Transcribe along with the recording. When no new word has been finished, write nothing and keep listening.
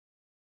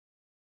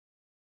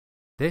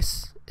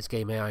This is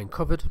Game AI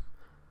Uncovered.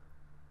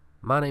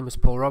 My name is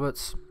Paul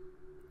Roberts,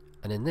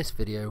 and in this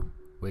video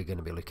we're going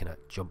to be looking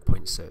at jump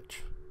point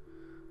search,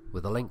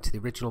 with a link to the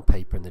original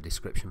paper in the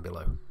description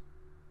below.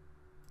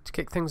 To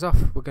kick things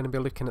off, we're going to be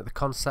looking at the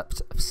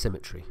concept of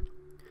symmetry.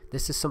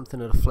 This is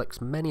something that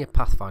afflicts many a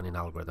pathfinding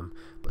algorithm,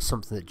 but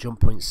something that jump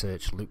point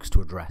search looks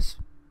to address.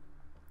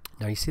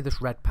 Now you see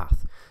this red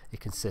path, it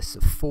consists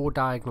of 4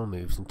 diagonal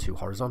moves and 2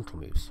 horizontal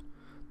moves.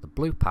 The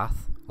blue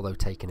path, although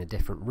taking a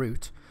different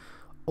route,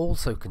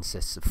 also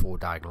consists of 4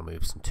 diagonal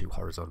moves and 2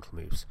 horizontal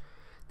moves.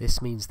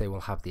 This means they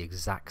will have the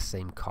exact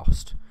same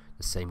cost.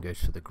 The same goes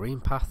for the green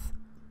path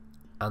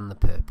and the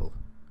purple.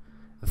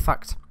 In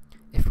fact,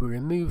 if we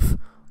remove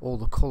all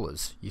the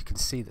colours, you can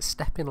see that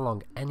stepping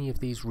along any of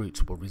these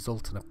routes will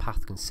result in a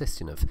path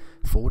consisting of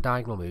 4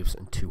 diagonal moves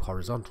and 2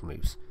 horizontal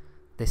moves.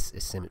 This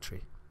is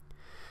symmetry.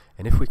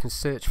 And if we can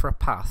search for a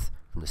path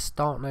from the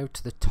start node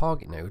to the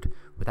target node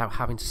without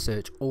having to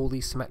search all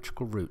these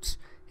symmetrical routes,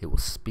 it will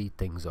speed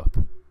things up.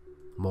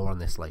 More on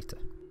this later.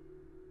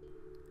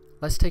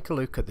 Let's take a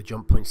look at the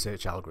jump point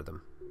search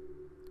algorithm.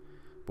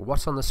 But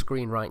what's on the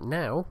screen right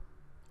now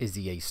is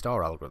the A*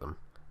 algorithm.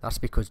 That's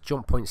because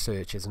jump point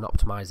search is an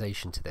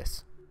optimization to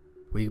this.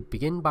 We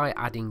begin by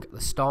adding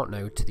the start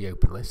node to the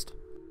open list.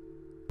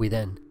 We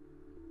then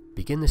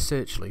begin the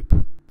search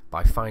loop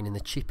by finding the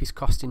cheapest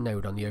costing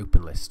node on the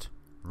open list.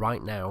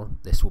 Right now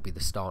this will be the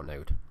start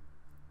node.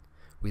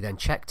 We then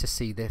check to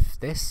see if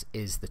this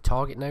is the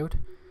target node.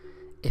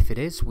 If it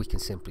is, we can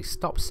simply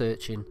stop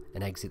searching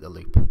and exit the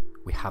loop.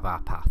 We have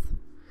our path.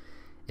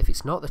 If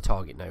it's not the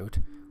target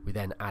node, we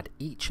then add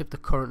each of the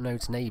current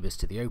node's neighbours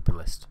to the open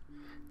list.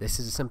 This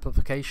is a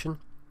simplification.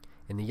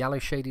 In the yellow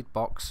shaded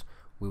box,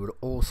 we would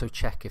also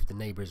check if the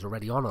neighbour is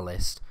already on a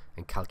list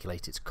and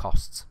calculate its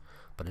costs,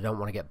 but I don't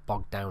want to get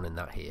bogged down in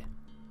that here.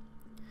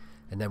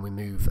 And then we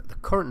move the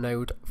current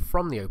node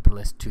from the open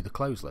list to the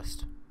closed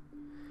list.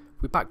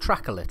 If we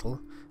backtrack a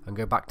little and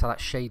go back to that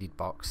shaded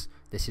box,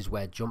 this is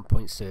where jump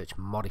point search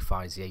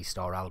modifies the A*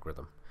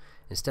 algorithm.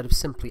 Instead of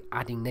simply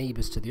adding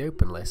neighbours to the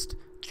open list,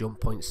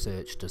 jump point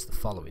search does the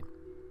following.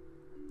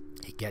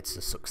 It gets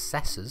the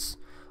successors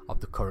of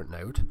the current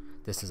node.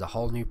 This is a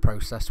whole new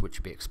process which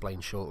will be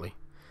explained shortly.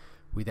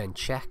 We then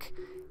check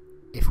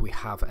if we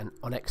have an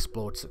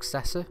unexplored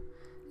successor.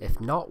 If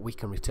not, we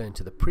can return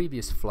to the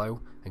previous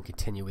flow and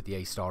continue with the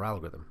A*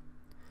 algorithm.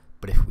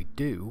 But if we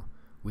do,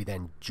 we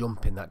then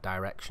jump in that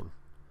direction.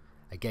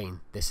 Again,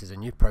 this is a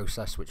new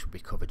process which will be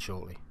covered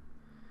shortly.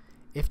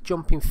 If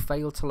jumping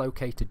failed to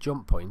locate a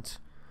jump point,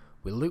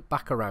 we loop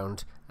back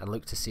around and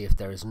look to see if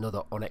there is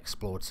another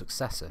unexplored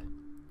successor.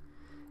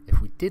 If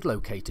we did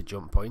locate a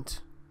jump point,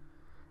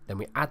 then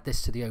we add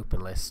this to the open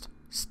list,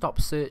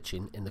 stop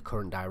searching in the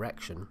current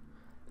direction,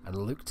 and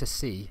look to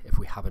see if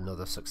we have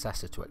another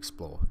successor to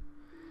explore.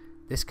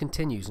 This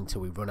continues until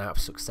we run out of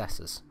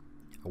successors,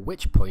 at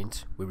which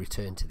point we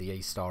return to the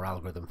A*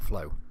 algorithm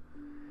flow.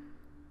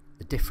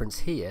 The difference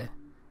here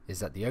is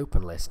that the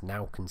open list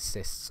now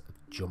consists of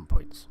jump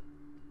points.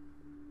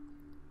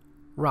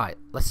 Right,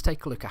 let's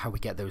take a look at how we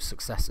get those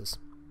successors.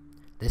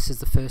 This is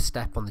the first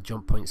step on the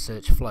jump point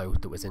search flow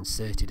that was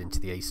inserted into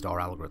the A*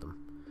 algorithm,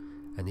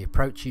 and the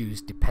approach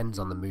used depends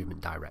on the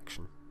movement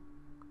direction.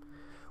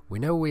 We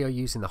know we are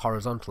using the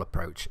horizontal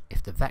approach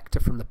if the vector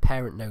from the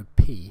parent node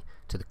P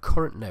to the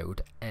current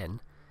node N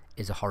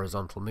is a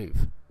horizontal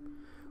move.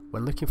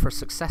 When looking for a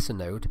successor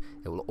node,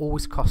 it will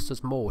always cost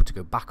us more to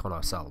go back on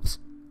ourselves,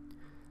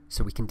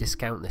 so we can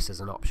discount this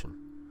as an option.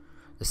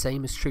 The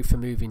same is true for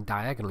moving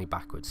diagonally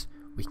backwards.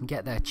 We can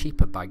get there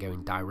cheaper by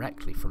going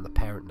directly from the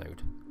parent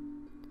node.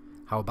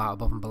 How about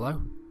above and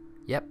below?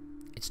 Yep,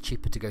 it's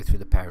cheaper to go through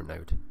the parent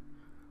node.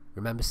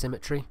 Remember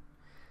symmetry?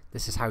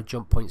 This is how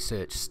jump point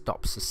search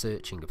stops the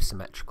searching of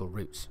symmetrical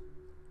routes.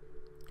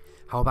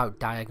 How about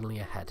diagonally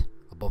ahead,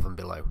 above and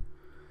below?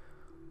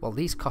 Well,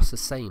 these cost the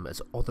same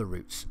as other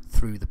routes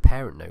through the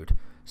parent node,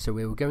 so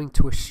we were going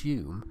to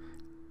assume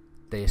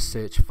they are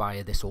searched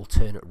via this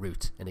alternate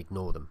route and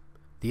ignore them.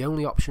 The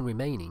only option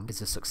remaining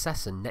is a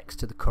successor next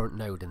to the current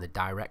node in the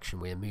direction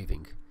we are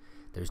moving.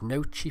 There is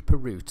no cheaper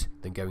route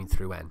than going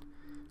through N,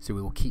 so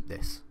we will keep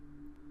this.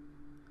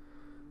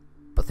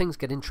 But things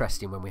get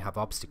interesting when we have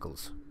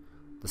obstacles.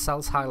 The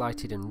cells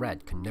highlighted in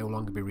red can no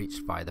longer be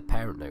reached via the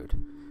parent node,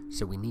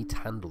 so we need to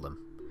handle them.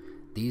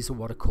 These are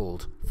what are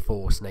called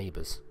force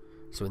neighbours.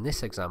 So in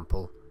this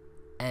example,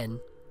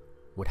 N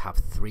would have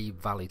 3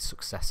 valid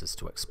successors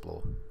to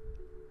explore.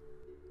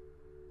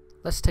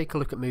 Let's take a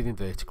look at moving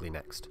vertically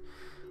next.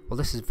 Well,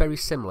 this is very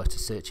similar to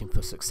searching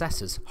for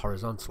successors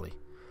horizontally.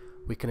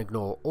 We can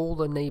ignore all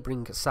the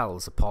neighbouring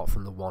cells apart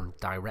from the one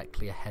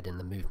directly ahead in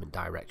the movement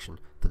direction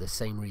for the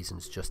same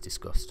reasons just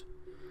discussed.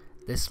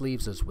 This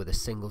leaves us with a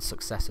single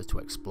successor to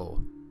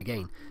explore.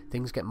 Again,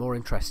 things get more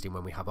interesting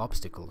when we have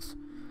obstacles.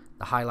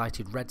 The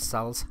highlighted red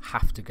cells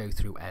have to go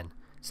through N,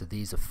 so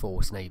these are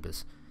force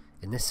neighbours.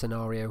 In this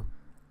scenario,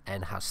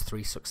 N has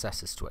 3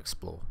 successors to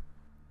explore.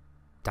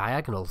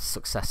 Diagonal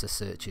successor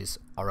searches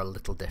are a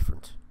little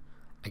different.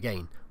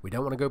 Again, we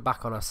don't want to go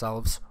back on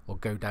ourselves or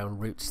go down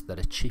routes that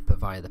are cheaper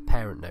via the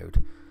parent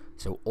node,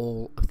 so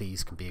all of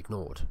these can be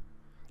ignored.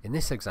 In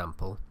this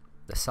example,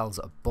 the cells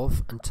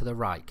above and to the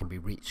right can be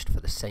reached for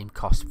the same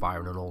cost via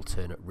an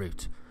alternate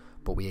route,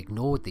 but we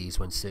ignored these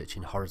when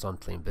searching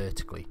horizontally and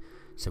vertically,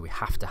 so we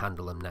have to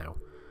handle them now.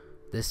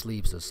 This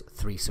leaves us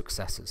 3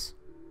 successors.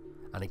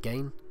 And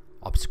again,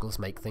 obstacles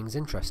make things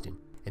interesting.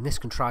 In this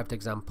contrived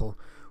example,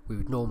 we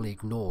would normally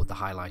ignore the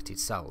highlighted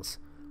cells,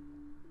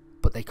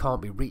 but they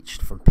can't be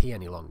reached from P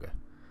any longer,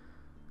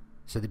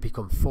 so they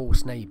become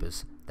forced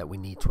neighbours that we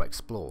need to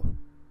explore.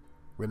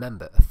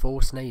 Remember, a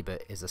forced neighbour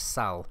is a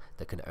cell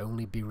that can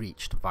only be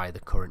reached via the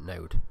current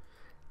node.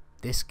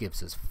 This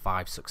gives us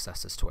 5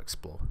 successors to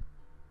explore.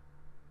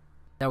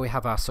 Now we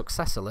have our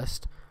successor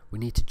list, we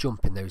need to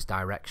jump in those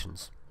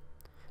directions.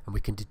 And we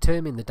can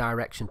determine the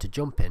direction to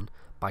jump in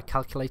by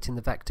calculating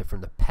the vector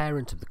from the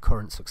parent of the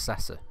current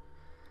successor.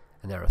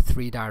 And there are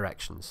 3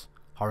 directions: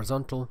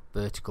 horizontal,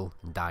 vertical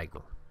and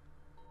diagonal.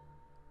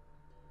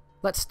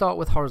 Let's start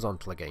with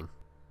horizontal again.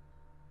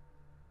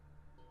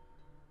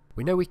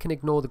 We know we can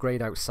ignore the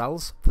greyed out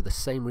cells for the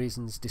same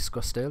reasons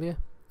discussed earlier,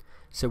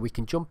 so we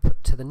can jump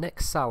to the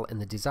next cell in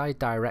the desired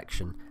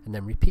direction and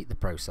then repeat the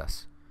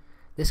process.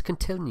 This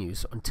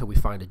continues until we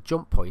find a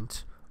jump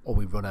point or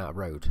we run out of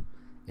road.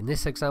 In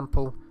this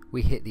example,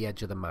 we hit the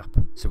edge of the map,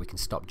 so we can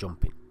stop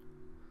jumping.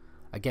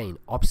 Again,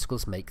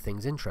 obstacles make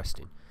things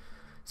interesting.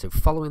 So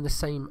following the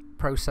same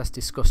process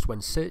discussed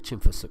when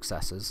searching for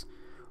successors,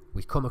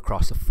 we come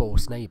across a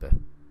forced neighbour.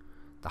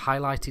 The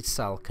highlighted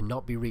cell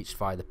cannot be reached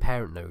via the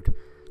parent node,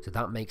 so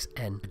that makes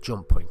N a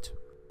jump point.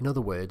 In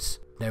other words,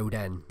 node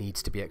N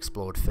needs to be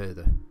explored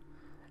further.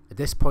 At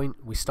this point,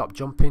 we stop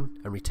jumping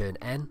and return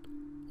N,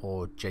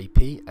 or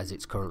JP as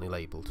it's currently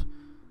labelled.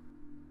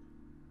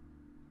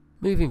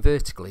 Moving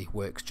vertically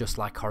works just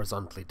like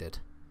horizontally did.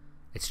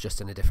 It's just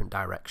in a different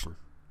direction.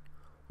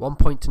 One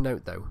point to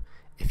note though,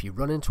 if you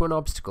run into an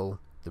obstacle,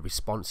 the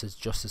response is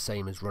just the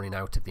same as running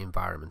out of the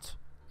environment.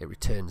 It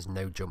returns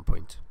no jump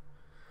point.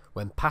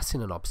 When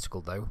passing an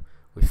obstacle though,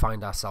 we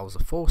find ourselves a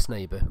forced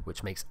neighbour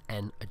which makes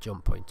N a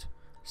jump point,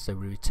 so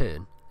we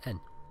return N.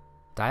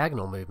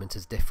 Diagonal movement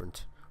is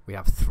different. We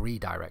have 3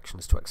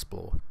 directions to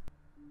explore.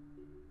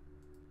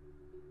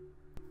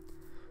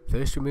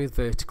 First we move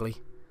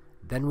vertically,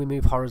 then we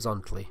move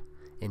horizontally,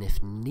 and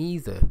if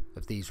neither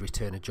of these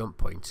return a jump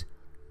point,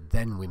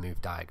 then we move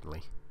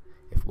diagonally.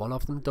 If one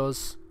of them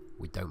does,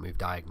 we don't move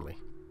diagonally.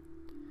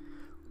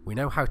 We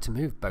know how to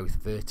move both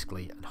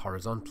vertically and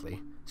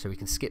horizontally, so we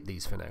can skip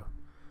these for now.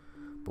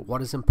 But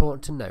what is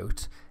important to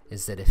note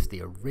is that if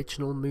the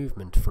original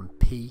movement from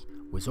P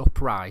was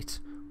upright,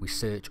 we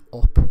search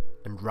up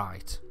and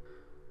right.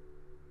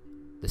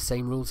 The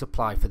same rules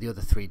apply for the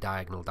other 3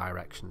 diagonal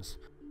directions.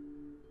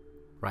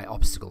 Right,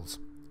 obstacles.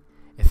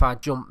 If our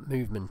jump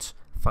movement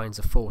finds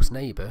a forced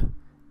neighbour,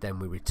 then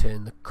we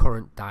return the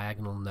current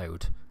diagonal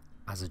node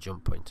as a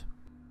jump point.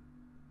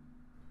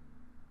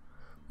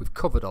 We've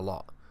covered a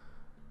lot,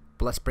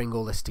 but let's bring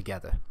all this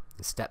together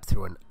and step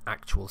through an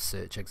actual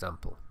search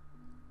example.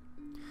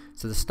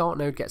 So the start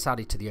node gets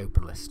added to the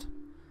open list.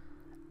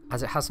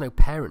 As it has no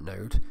parent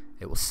node,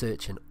 it will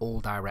search in all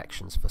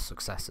directions for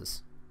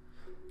successors.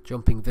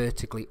 Jumping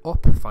vertically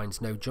up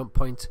finds no jump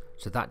point,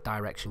 so that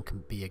direction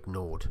can be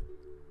ignored.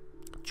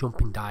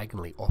 Jumping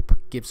diagonally up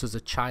gives us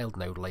a child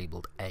node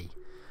labelled A.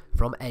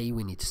 From A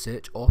we need to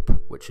search up,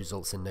 which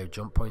results in no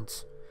jump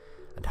points,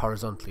 and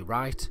horizontally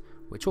right,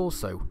 which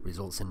also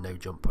results in no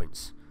jump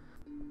points.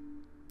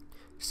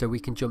 So we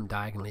can jump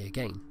diagonally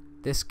again.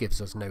 This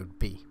gives us node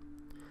B.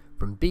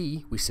 From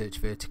B we search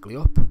vertically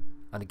up,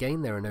 and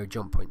again there are no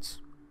jump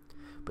points.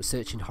 But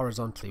searching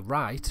horizontally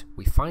right,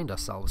 we find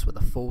ourselves with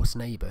a forced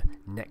neighbour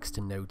next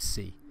to node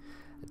C.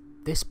 At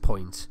this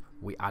point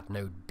we add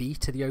node B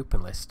to the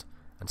open list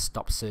and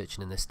stop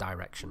searching in this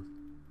direction.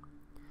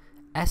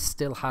 S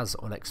still has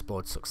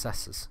unexplored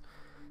successors,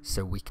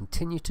 so we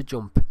continue to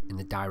jump in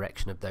the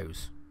direction of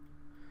those.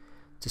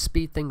 To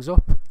speed things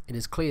up, it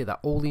is clear that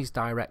all these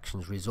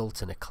directions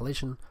result in a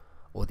collision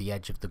or the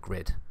edge of the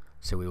grid,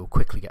 so we will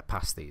quickly get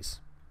past these.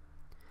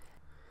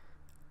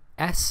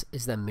 S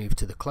is then moved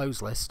to the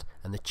closed list,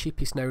 and the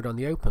cheapest node on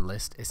the open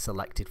list is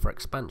selected for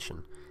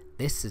expansion.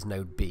 This is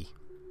node B.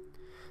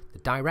 The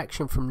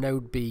direction from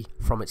node B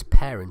from its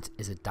parent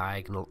is a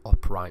diagonal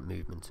upright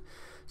movement,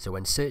 so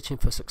when searching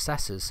for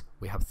successors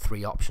we have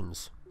 3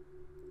 options.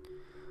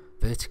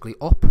 Vertically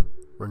up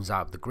runs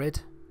out of the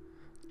grid,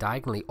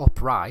 diagonally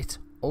upright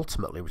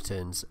ultimately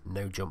returns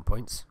no jump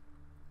points,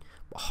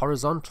 but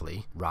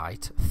horizontally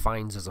right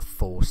finds us a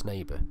forced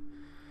neighbour.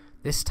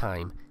 This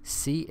time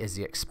C is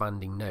the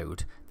expanding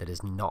node that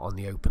is not on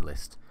the open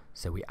list,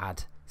 so we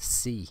add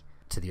C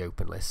to the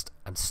open list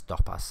and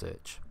stop our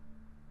search.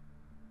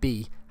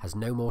 B has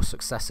no more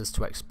successors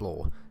to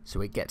explore,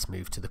 so it gets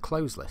moved to the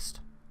closed list.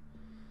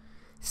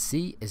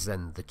 C is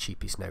then the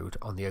cheapest node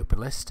on the open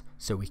list,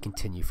 so we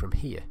continue from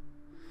here.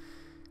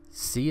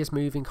 C is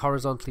moving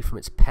horizontally from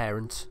its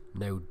parent,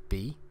 node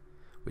B,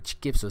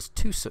 which gives us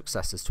 2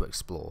 successors to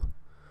explore,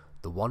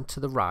 the one to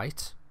the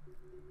right,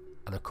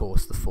 and of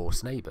course the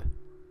forced neighbour.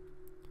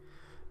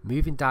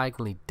 Moving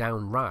diagonally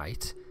down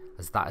right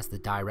as that is the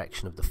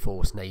direction of the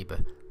force neighbour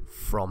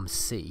from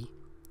C,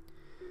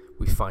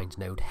 we find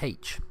node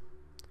H,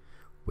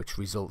 which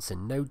results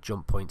in no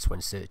jump points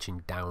when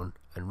searching down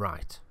and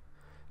right,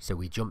 so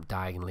we jump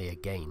diagonally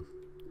again.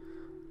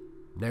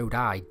 Node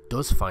I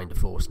does find a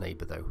force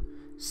neighbour though,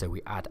 so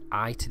we add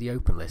I to the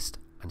open list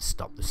and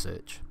stop the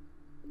search.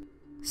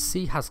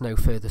 C has no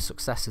further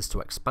successors to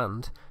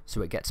expand,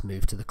 so it gets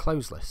moved to the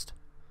closed list.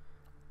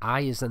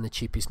 I is then the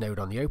cheapest node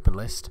on the open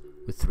list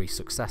with 3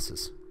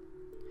 successors.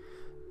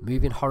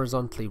 Moving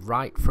horizontally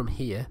right from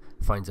here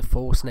finds a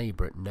force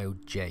neighbour at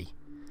node J.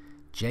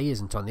 J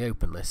isn't on the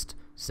open list,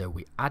 so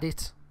we add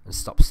it and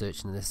stop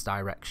searching in this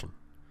direction.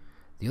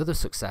 The other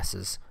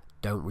successors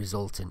don't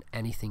result in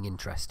anything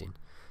interesting,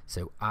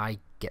 so I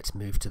gets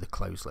moved to the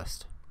closed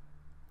list.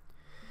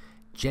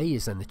 J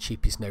is then the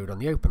cheapest node on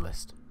the open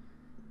list.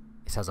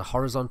 It has a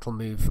horizontal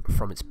move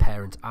from its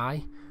parent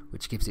I,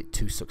 which gives it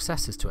 2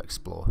 successors to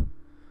explore.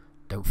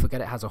 Don't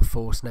forget it has a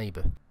force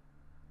neighbour.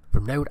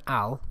 From node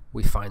Al,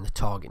 we find the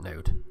target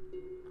node.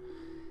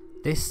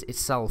 This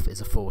itself is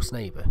a force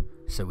neighbour,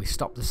 so we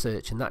stop the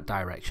search in that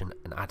direction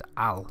and add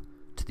Al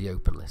to the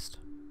open list.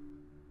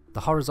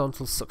 The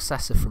horizontal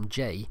successor from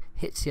J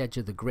hits the edge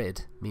of the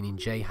grid, meaning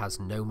J has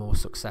no more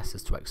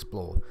successors to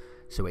explore,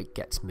 so it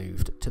gets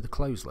moved to the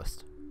closed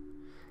list.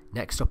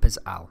 Next up is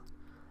Al.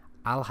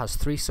 Al has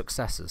 3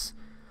 successors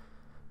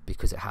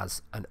because it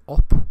has an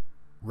up,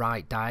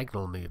 right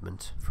diagonal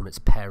movement from its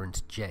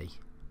parent J.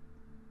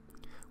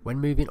 When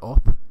moving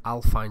up,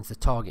 Al finds the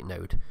target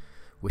node,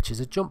 which is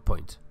a jump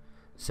point,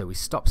 so we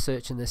stop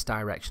searching this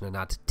direction and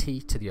add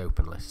T to the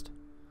open list.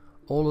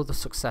 All other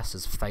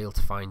successors fail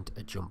to find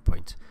a jump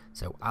point,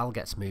 so Al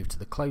gets moved to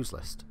the closed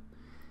list.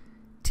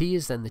 T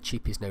is then the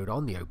cheapest node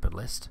on the open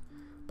list,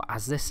 but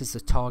as this is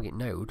the target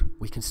node,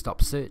 we can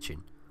stop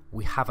searching.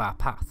 We have our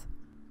path.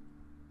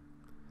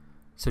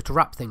 So to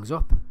wrap things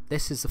up,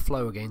 this is the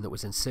flow again that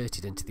was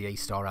inserted into the A*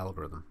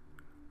 algorithm.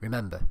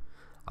 Remember,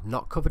 I've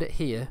not covered it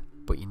here,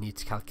 but you need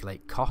to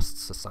calculate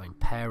costs, assign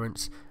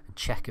parents, and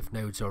check if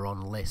nodes are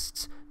on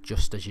lists,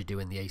 just as you do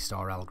in the A*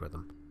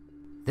 algorithm.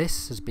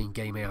 This has been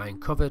Game AI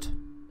Uncovered.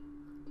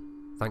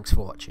 Thanks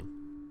for watching.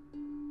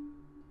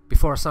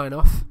 Before I sign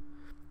off,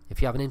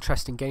 if you have an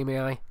interest in Game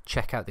AI,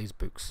 check out these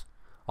books.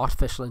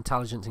 Artificial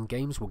Intelligence in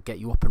Games will get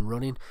you up and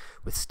running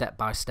with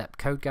step-by-step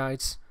code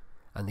guides,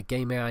 and the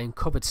Game AI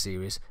Uncovered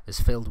series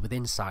is filled with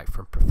insight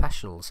from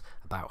professionals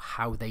about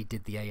how they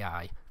did the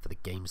AI for the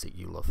games that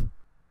you love.